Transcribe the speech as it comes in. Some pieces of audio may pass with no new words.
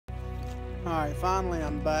Alright, finally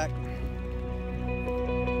I'm back.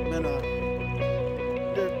 Been a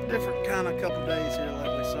different kind of couple days here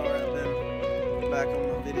lately. Sorry, I've been back on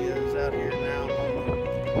my videos out here now on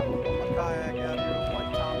my kayak out here on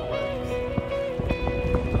Lake Tom.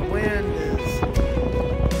 The wind is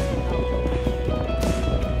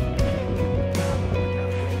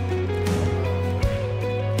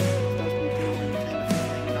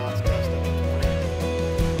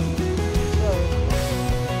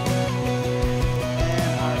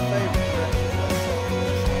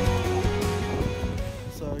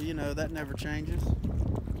that never changes.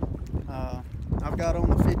 I've got on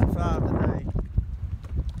the 55 today,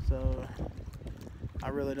 so I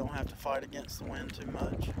really don't have to fight against the wind too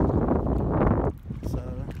much. So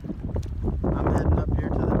I'm heading up here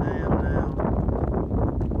to the dam now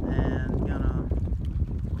and gonna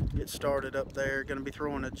get started up there. Gonna be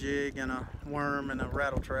throwing a jig and a worm and a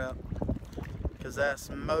rattle trap, because that's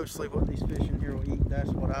mostly what these fish in here will eat. That's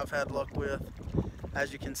what I've had luck with,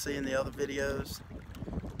 as you can see in the other videos.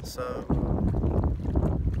 So,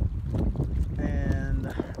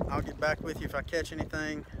 and I'll get back with you if I catch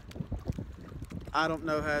anything. I don't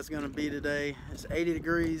know how it's going to be today. It's 80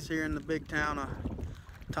 degrees here in the big town of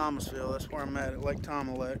Thomasville. That's where I'm at Lake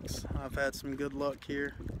Tomalex. I've had some good luck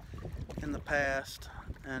here in the past.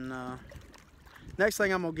 And next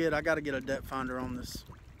thing I'm going to get, I got to get a depth finder on this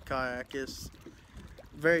kayak. It's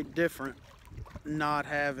very different not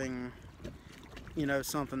having, you know,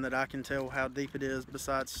 something that I can tell how deep it is,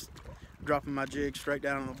 besides dropping my jig straight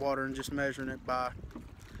down in the water and just measuring it by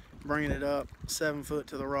bringing it up 7 foot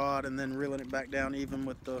to the rod and then reeling it back down even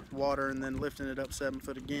with the water and then lifting it up 7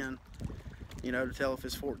 foot again, you know, to tell if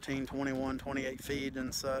it's 14, 21, 28 feet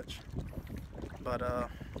and such. But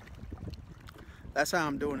that's how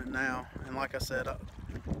I'm doing it now. And like I said,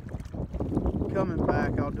 coming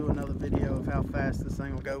back, I'll do another video of how fast this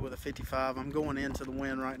thing will go with a 55. I'm going into the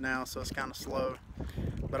wind right now, so it's kind of slow,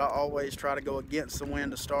 but I always try to go against the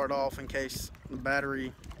wind to start off in case the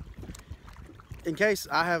battery, in case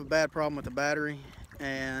I have a bad problem with the battery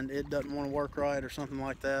and it doesn't want to work right or something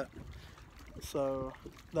like that. So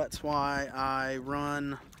that's why I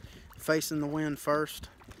run facing the wind first,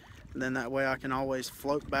 and then that way I can always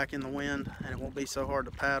float back in the wind and it won't be so hard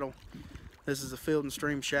to paddle. This is a Field and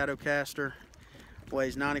Stream Shadow Caster.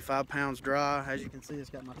 Weighs 95 pounds dry. As you can see, it's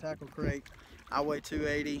got my tackle crate. I weigh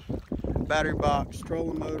 280. Battery box,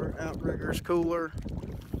 trolling motor, outriggers, cooler,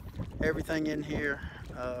 everything in here,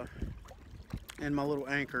 and my little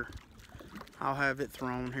anchor. I'll have it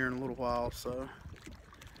thrown here in a little while, so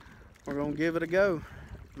we're gonna give it a go.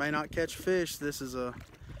 May not catch fish. This is a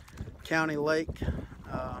county lake.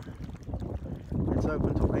 It's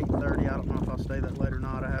open till 8:30. I don't know if I'll stay that late or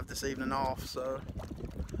not. I have this evening off, so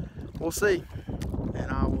we'll see. And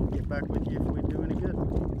I will get back with you if we do any good.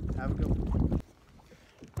 Have a good one.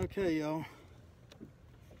 Okay, y'all.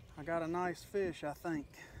 I got a nice fish, I think.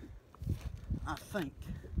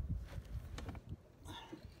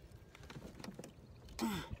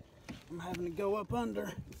 I'm having to go up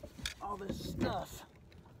under all this stuff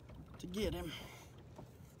to get him.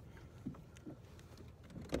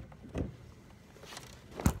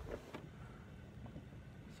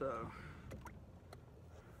 So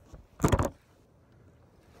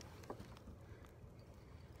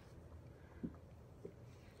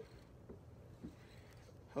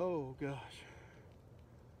oh gosh,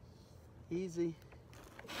 easy.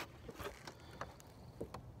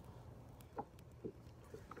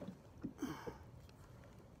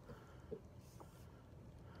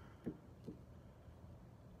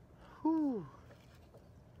 Whew.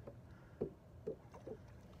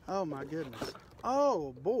 Oh my goodness.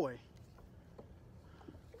 Oh boy.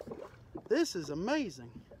 This is amazing.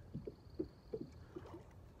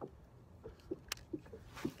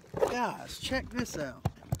 Guys, check this out.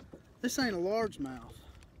 This ain't a largemouth.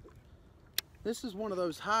 This is one of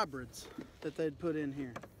those hybrids that they'd put in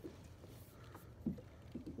here.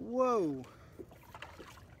 Whoa.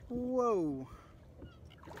 Whoa.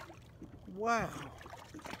 Wow.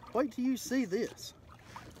 Wait till you see this.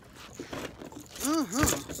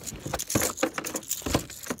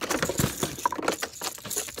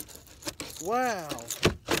 Wow.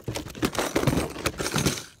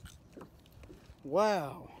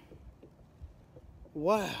 Wow.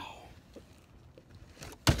 Wow.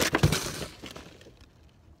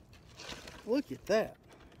 Look at that.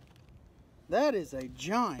 That is a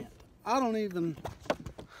giant. I don't even,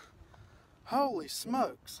 holy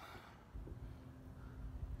smokes.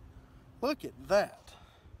 Look at that.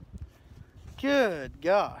 Good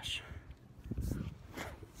gosh.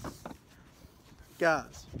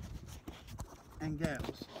 Guys and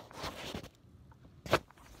gals,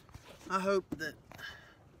 I hope that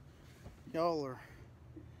y'all are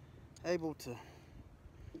able to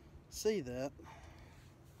see that.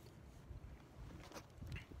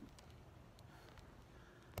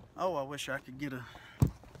 Oh, I wish I could get a,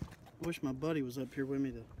 wish my buddy was up here with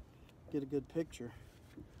me to get a good picture.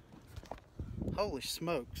 Holy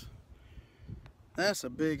smokes. That's a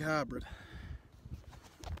big hybrid.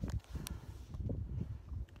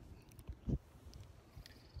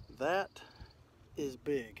 That is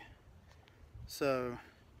big. So,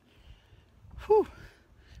 whew,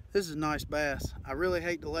 this is a nice bass. I really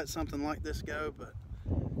hate to let something like this go, but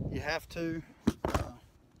you have to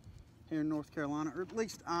here in North Carolina, or at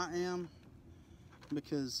least I am,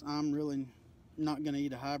 because I'm really not going to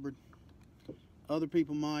eat a hybrid. Other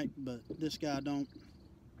people might, but this guy don't.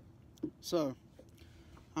 So,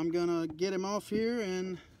 I'm going to get him off here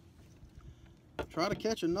and try to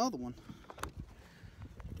catch another one.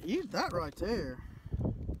 That right there,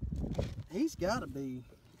 he's got to be,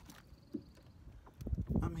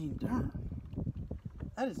 I mean, darn,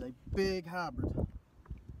 that is a big hybrid,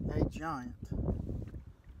 a giant.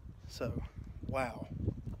 So, wow.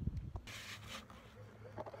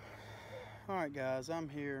 Alright guys, I'm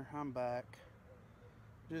here, I'm back,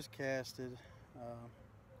 just casted,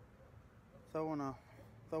 throwing a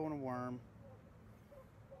worm.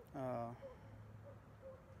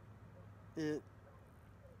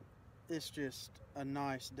 It's just a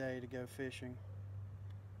nice day to go fishing.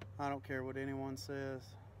 I don't care what anyone says,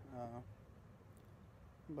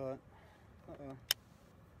 but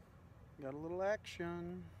got a little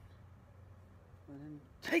action. I didn't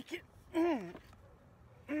take it.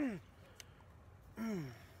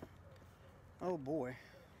 Oh boy.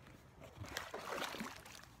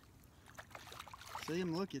 See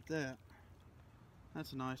him, look at that.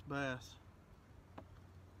 That's a nice bass.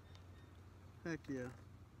 Heck yeah.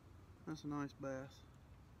 That's a nice bass.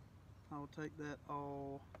 I will take that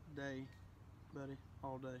all day, buddy,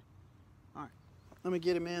 all day. All right, let me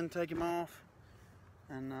get him in, take him off,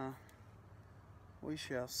 and we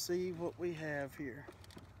shall see what we have here.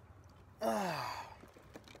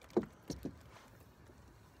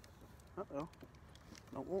 Uh-oh,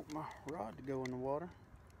 don't want my rod to go in the water.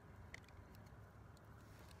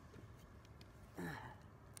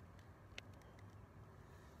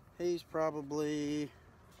 He's probably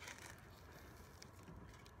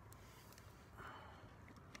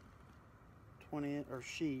 20, or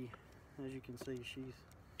she, as you can see,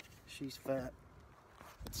 she's fat.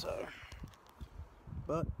 So,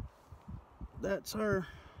 but that's her.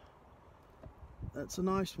 That's a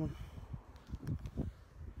nice one.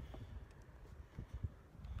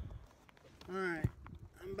 All right,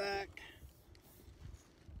 I'm back.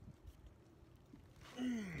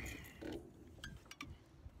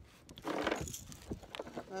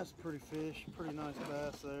 That's a pretty fish, pretty nice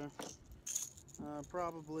bass there.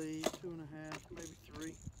 Probably 2.5, maybe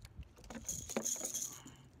 3.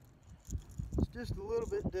 It's just a little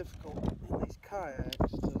bit difficult in these kayaks to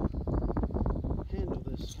handle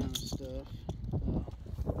this kind of stuff.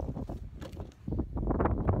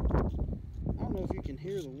 I don't know if you can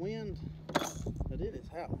hear the wind, but it is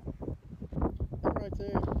howling. That right there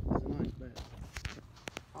is a nice bass.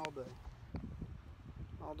 All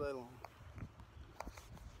day long.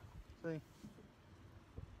 See?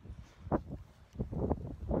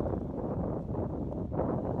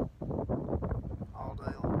 All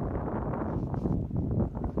day long.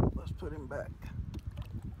 Let's put him back.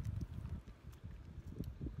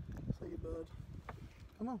 See you, bud.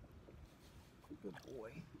 Come on. Good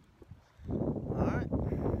boy. Alright.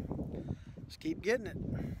 Let's keep getting it.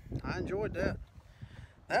 I enjoyed that.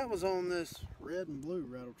 That was on this red and blue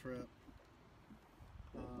rattle trap.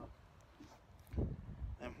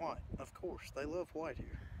 And white, of course. They love white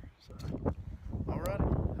here. So,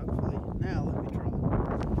 alrighty. Hopefully, now let me try.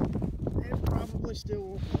 It probably still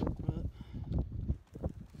won't work, but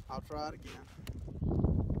I'll try it again.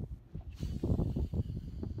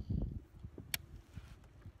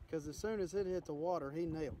 Because as soon as it hit the water, he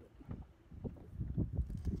nailed it.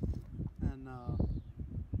 And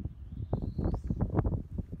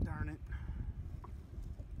darn it,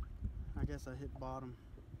 I guess I hit bottom.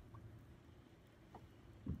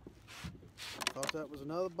 Thought that was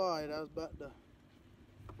another bite. I was about to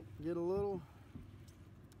get a little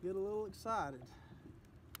excited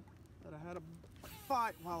that I had a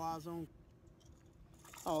fight while I was on.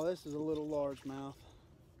 Oh, this is a little largemouth.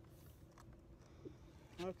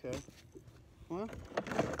 Okay, well,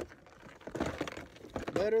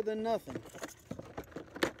 better than nothing.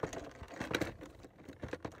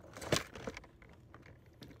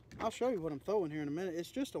 I'll show you what I'm throwing here in a minute. It's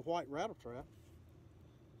just a white rattle trap.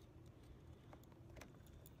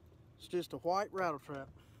 It's just a white rattle trap.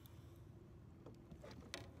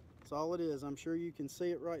 That's all it is. I'm sure you can see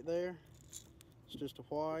it right there. It's just a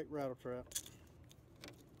white rattle trap.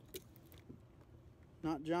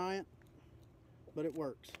 Not giant, but it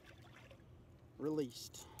works.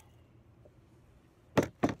 Released.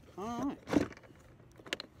 All right.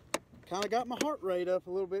 Kind of got my heart rate up a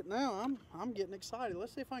little bit now. I'm getting excited.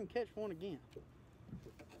 Let's see if I can catch one again.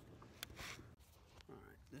 All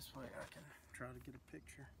right, this way I can try to get a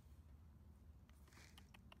picture.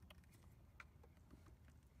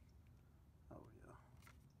 Oh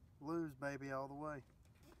yeah, lose baby all the way.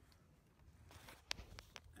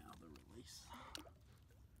 Now the release.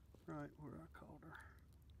 Right where I caught her.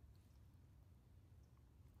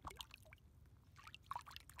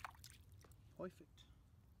 Perfect.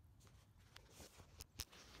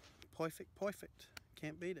 Perfect, perfect.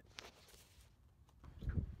 Can't beat it.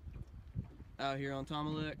 Out here on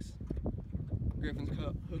Tomalex. Griffin's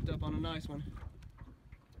hooked up on a nice one.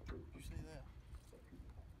 Did you see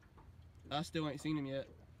that? I still ain't seen him yet.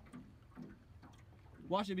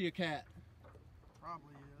 Watch it be a cat.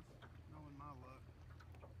 Probably is, knowing my luck.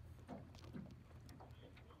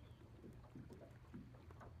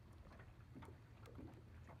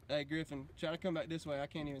 Hey Griffin, try to come back this way. I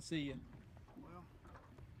can't even see you. Well,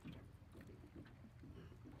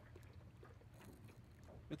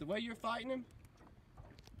 But the way you're fighting him,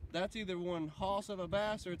 that's either one hoss of a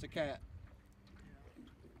bass or it's a cat.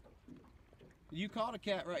 yeah. You caught a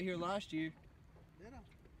cat right here last year. Did I?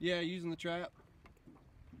 Yeah, using the trap.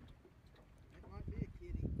 It might be a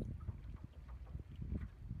kitty.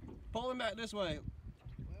 Pull him back this way.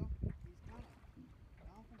 Well, he's kind of,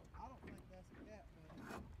 I don't think that's a cat, but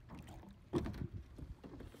no,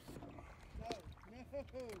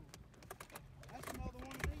 that's another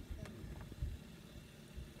one of these things.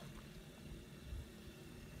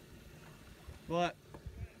 What?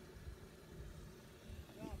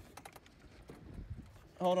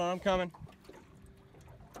 Hold on, I'm coming.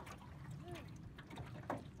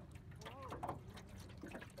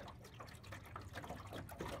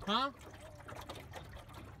 Huh?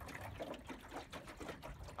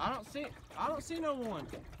 I don't see no one.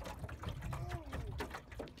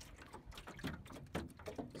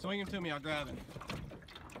 Swing him to me, I'll grab him.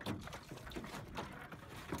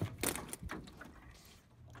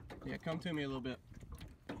 Yeah, come to me a little bit.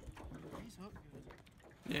 He's hooked good.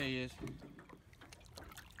 Yeah, he is.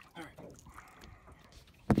 All right.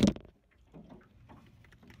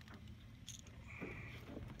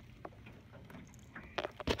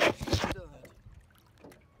 Stud.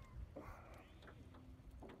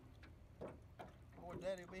 Boy,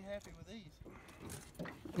 Daddy will be happy with these.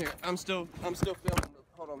 Here, I'm still filming.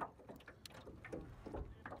 Hold on.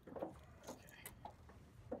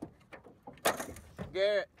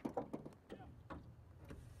 Garrett.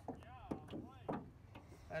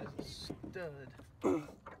 That is a stud. Good.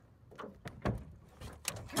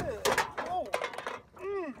 Oh.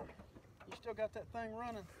 You still got that thing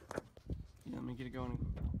running. Yeah, let me get it going.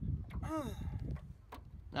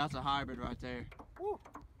 That's a hybrid right there. Woo.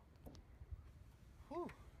 Woo.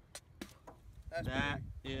 That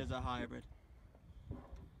is a hybrid.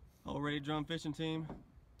 Already drum fishing team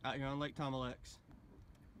out here on Lake Tomalex.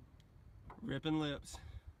 Ripping lips.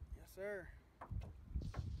 Yes, sir.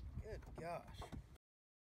 Good gosh.